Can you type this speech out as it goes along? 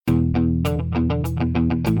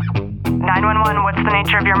911, what's the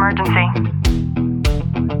nature of your emergency?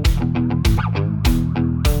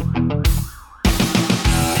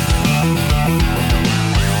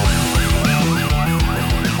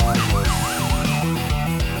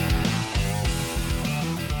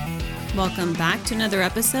 Welcome back to another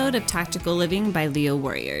episode of Tactical Living by Leo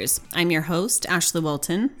Warriors. I'm your host, Ashley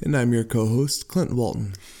Walton. And I'm your co-host, Clint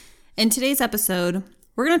Walton. In today's episode,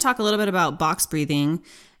 we're going to talk a little bit about box breathing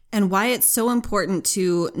and why it's so important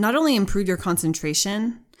to not only improve your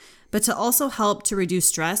concentration, but to also help to reduce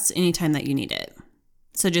stress anytime that you need it.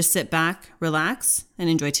 So just sit back, relax, and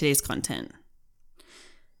enjoy today's content.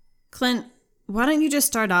 Clint, why don't you just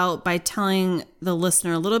start out by telling the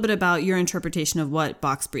listener a little bit about your interpretation of what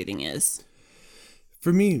box breathing is?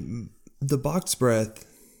 For me, the box breath,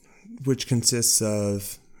 which consists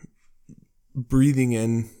of breathing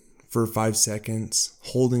in for 5 seconds,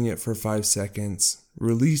 holding it for 5 seconds,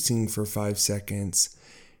 releasing for 5 seconds,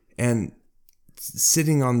 and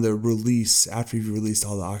sitting on the release after you've released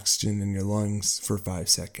all the oxygen in your lungs for 5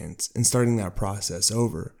 seconds and starting that process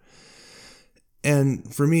over.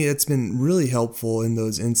 And for me, it's been really helpful in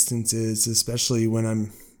those instances, especially when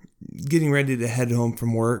I'm getting ready to head home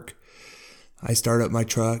from work. I start up my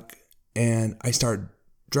truck and I start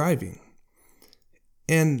driving.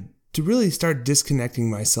 And to really start disconnecting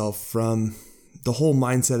myself from the whole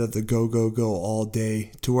mindset of the go, go, go all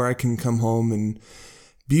day to where I can come home and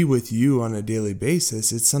be with you on a daily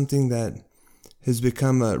basis, it's something that has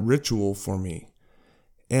become a ritual for me.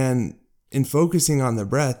 And in focusing on the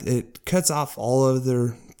breath, it cuts off all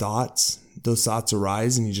other thoughts. Those thoughts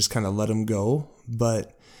arise and you just kind of let them go.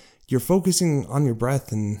 But you're focusing on your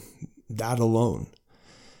breath and that alone.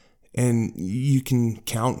 And you can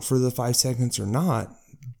count for the 5 seconds or not.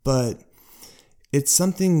 But it's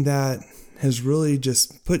something that has really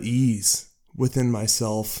just put ease within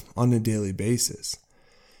myself on a daily basis.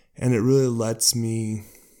 And it really lets me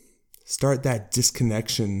start that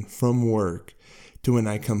disconnection from work to when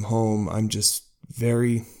I come home. I'm just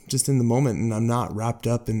in the moment, and I'm not wrapped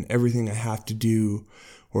up in everything I have to do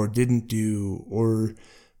or didn't do or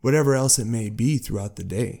whatever else it may be throughout the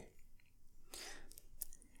day.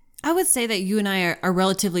 I would say that you and I are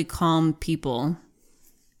relatively calm people,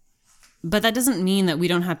 but that doesn't mean that we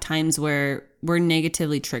don't have times where we're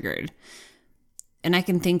negatively triggered. And I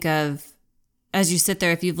can think of, as you sit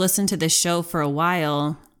there, if you've listened to this show for a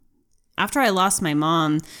while, after I lost my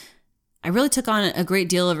mom, I really took on a great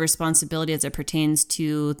deal of responsibility as it pertains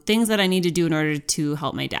to things that I need to do in order to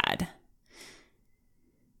help my dad.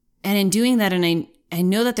 And in doing that, and I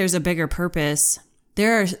know that there's a bigger purpose,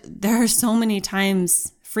 there are so many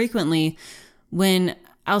times frequently when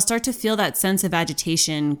I'll start to feel that sense of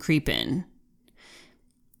agitation creep in.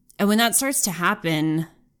 And when that starts to happen,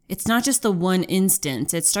 it's not just the one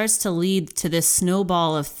instance. It starts to lead to this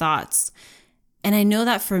snowball of thoughts. And I know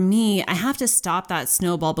that for me, I have to stop that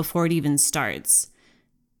snowball before it even starts.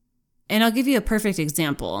 And I'll give you a perfect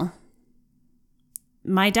example.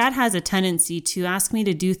 My dad has a tendency to ask me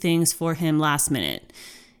to do things for him last minute.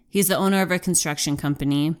 He's the owner of a construction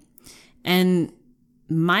company, and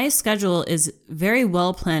my schedule is very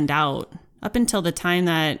well planned out up until the time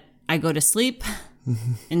that I go to sleep,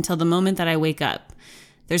 until the moment that I wake up.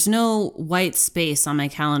 There's no white space on my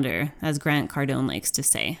calendar, as Grant Cardone likes to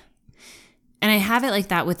say. And I have it like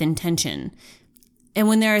that with intention. And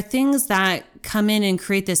when there are things that come in and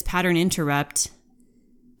create this pattern interrupt,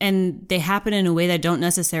 and they happen in a way that don't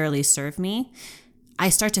necessarily serve me, I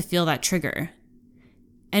start to feel that trigger.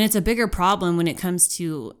 And it's a bigger problem when it comes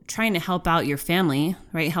to trying to help out your family,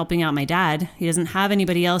 right? Helping out my dad. He doesn't have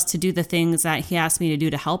anybody else to do the things that he asked me to do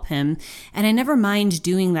to help him. And I never mind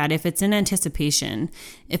doing that if it's in anticipation.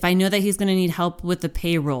 If I know that he's going to need help with the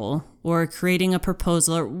payroll or creating a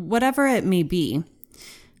proposal or whatever it may be.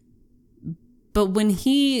 But when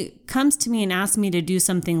he comes to me and asks me to do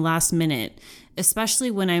something last minute, especially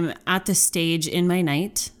when I'm at the stage in my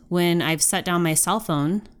night when I've set down my cell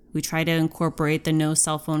phone, we try to incorporate the no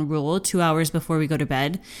cell phone rule 2 hours before we go to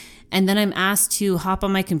bed. And then I'm asked to hop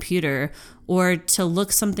on my computer or to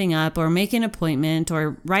look something up or make an appointment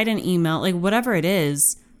or write an email, like whatever it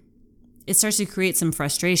is, it starts to create some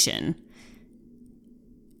frustration.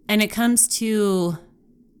 And it comes to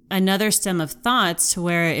another stem of thoughts to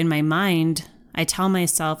where in my mind, I tell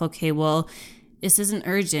myself, okay, well, this isn't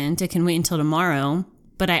urgent. It can wait until tomorrow,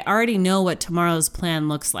 but I already know what tomorrow's plan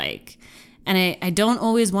looks like. And I don't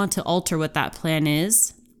always want to alter what that plan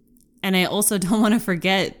is. And I also don't want to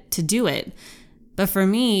forget to do it. But for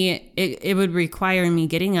me, it would require me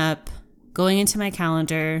getting up, going into my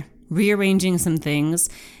calendar, rearranging some things.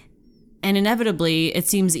 And inevitably, it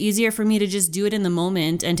seems easier for me to just do it in the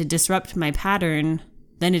moment and to disrupt my pattern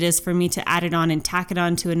than it is for me to add it on and tack it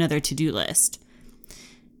on to another to-do list.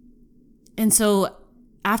 And so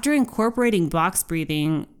after incorporating box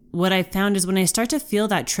breathing, what I found is when I start to feel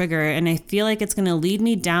that trigger and I feel like it's going to lead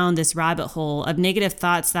me down this rabbit hole of negative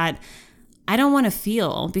thoughts that I don't want to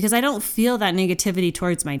feel, because I don't feel that negativity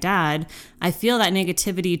towards my dad. I feel that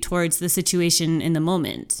negativity towards the situation in the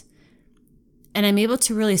moment. And I'm able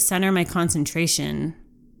to really center my concentration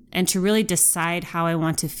and to really decide how I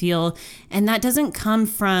want to feel. And that doesn't come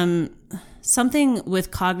from something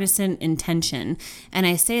with cognizant intention. And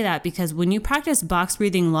I say that because when you practice box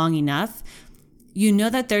breathing long enough, you know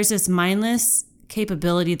that there's this mindless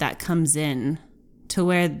capability that comes in to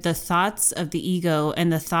where the thoughts of the ego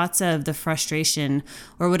and the thoughts of the frustration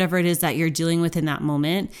or whatever it is that you're dealing with in that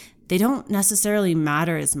moment, they don't necessarily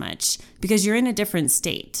matter as much because you're in a different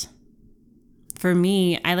state. For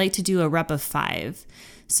me, I like to do a rep of 5.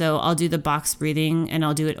 So I'll do the box breathing and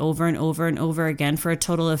I'll do it over and over and over again for a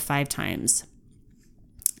total of 5 times.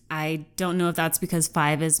 I don't know if that's because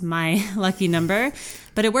 5 is my lucky number,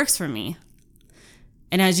 but it works for me.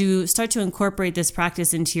 And as you start to incorporate this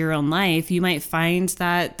practice into your own life, you might find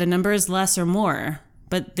that the number is less or more,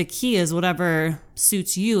 but the key is whatever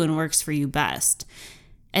suits you and works for you best.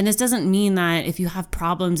 And this doesn't mean that if you have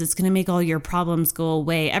problems, it's going to make all your problems go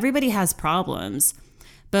away. Everybody has problems.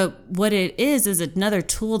 But what it is another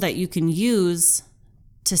tool that you can use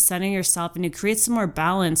to center yourself and to create some more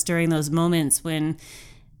balance during those moments when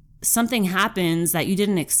something happens that you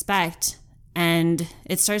didn't expect and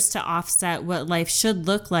it starts to offset what life should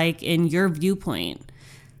look like in your viewpoint.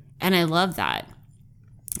 And I love that.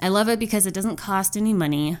 I love it because it doesn't cost any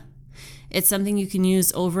money. It's something you can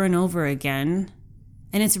use over and over again.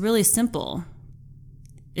 And it's really simple.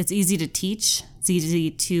 It's easy to teach. It's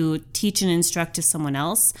easy to teach and instruct to someone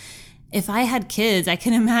else. If I had kids, I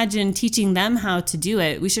can imagine teaching them how to do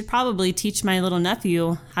it. We should probably teach my little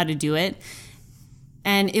nephew how to do it.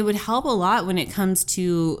 And it would help a lot when it comes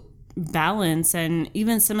to balance and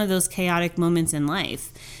even some of those chaotic moments in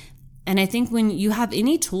life. And I think when you have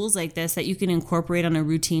any tools like this that you can incorporate on a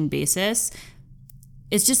routine basis,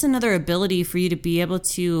 it's just another ability for you to be able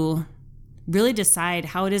to really decide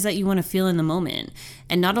how it is that you want to feel in the moment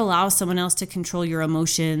and not allow someone else to control your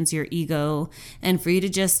emotions, your ego, and for you to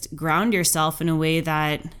just ground yourself in a way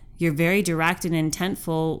that you're very direct and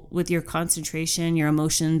intentful with your concentration, your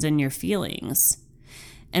emotions, and your feelings.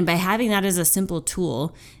 And by having that as a simple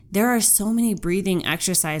tool, there are so many breathing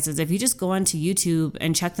exercises. If you just go onto YouTube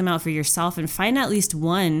and check them out for yourself and find at least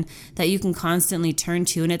one that you can constantly turn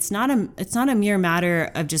to. And it's not a mere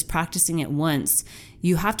matter of just practicing it once.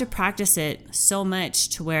 You have to practice it so much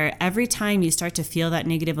to where every time you start to feel that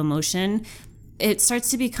negative emotion, it starts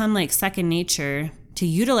to become like second nature to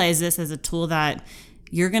utilize this as a tool that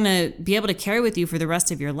you're going to be able to carry with you for the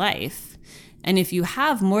rest of your life. And if you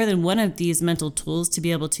have more than one of these mental tools to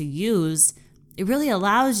be able to use, it really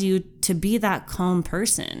allows you to be that calm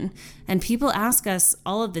person. And people ask us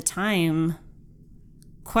all of the time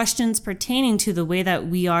questions pertaining to the way that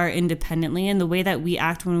we are independently and the way that we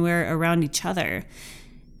act when we're around each other.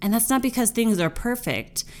 And that's not because things are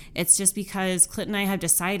perfect. It's just because Clint and I have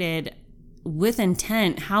decided with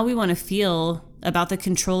intent how we want to feel about the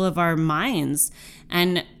control of our minds.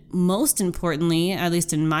 And most importantly, at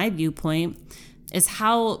least in my viewpoint, is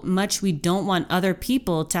how much we don't want other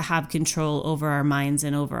people to have control over our minds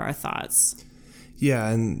and over our thoughts. Yeah,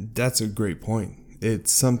 and that's a great point.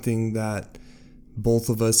 It's something that both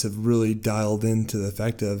of us have really dialed into the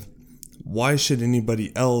fact of why should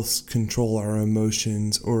anybody else control our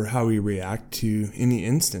emotions or how we react to any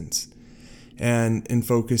instance? And in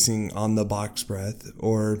focusing on the box breath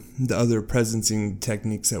or the other presencing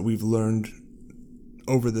techniques that we've learned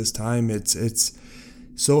over this time, it's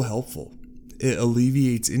so helpful. It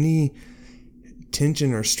alleviates any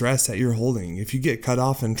tension or stress that you're holding. If you get cut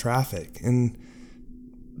off in traffic and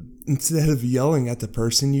instead of yelling at the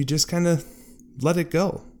person, you just kind of let it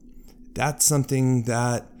go. That's something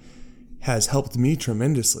that has helped me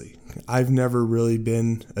tremendously. I've never really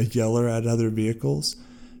been a yeller at other vehicles,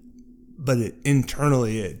 but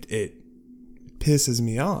internally it pisses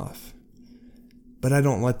me off. But I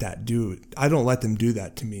don't let them do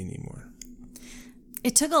that to me anymore.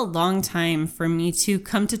 It took a long time for me to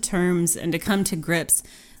come to terms and to come to grips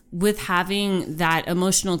with having that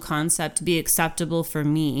emotional concept be acceptable for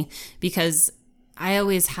me, because I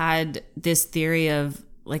always had this theory of,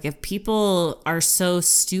 like, if people are so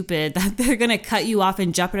stupid that they're going to cut you off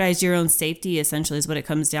and jeopardize your own safety, essentially is what it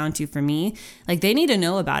comes down to for me. Like, they need to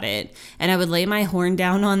know about it. And I would lay my horn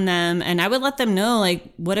down on them and I would let them know,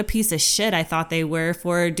 like, what a piece of shit I thought they were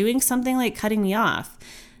for doing something like cutting me off.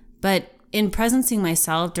 But in presencing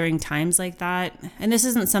myself during times like that, and this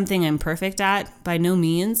isn't something I'm perfect at by no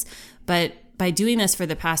means, but by doing this for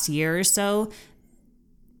the past year or so,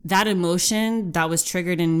 that emotion that was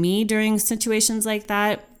triggered in me during situations like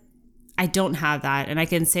that, I don't have that. And I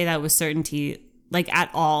can say that with certainty, like at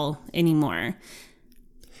all anymore.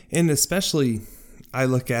 And especially, I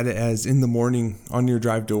look at it as in the morning on your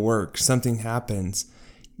drive to work, something happens.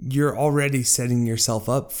 You're already setting yourself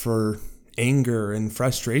up for anger and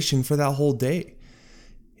frustration for that whole day.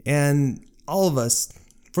 And all of us,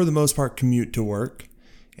 for the most part, commute to work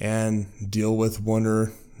and deal with one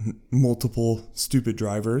or multiple stupid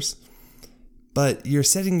drivers. But you're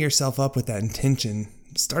setting yourself up with that intention,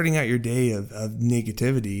 starting out your day of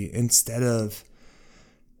negativity instead of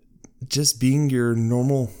just being your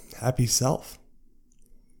normal, happy self.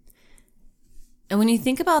 And when you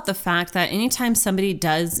think about the fact that anytime somebody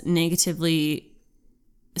does negatively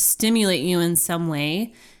stimulate you in some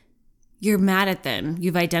way, you're mad at them.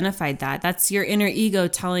 You've identified that. That's your inner ego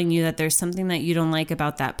telling you that there's something that you don't like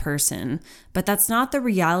about that person. But that's not the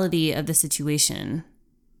reality of the situation.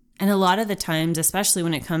 And a lot of the times, especially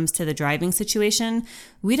when it comes to the driving situation,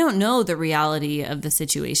 we don't know the reality of the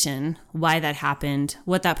situation, why that happened,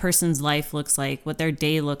 what that person's life looks like, what their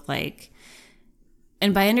day looked like.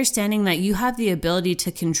 And by understanding that you have the ability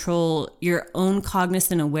to control your own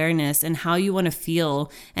cognizant awareness and how you want to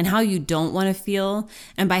feel and how you don't want to feel,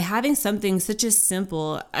 and by having something such as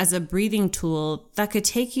simple as a breathing tool that could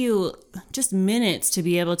take you just minutes to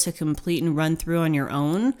be able to complete and run through on your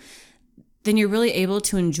own, then you're really able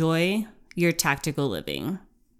to enjoy your tactical living.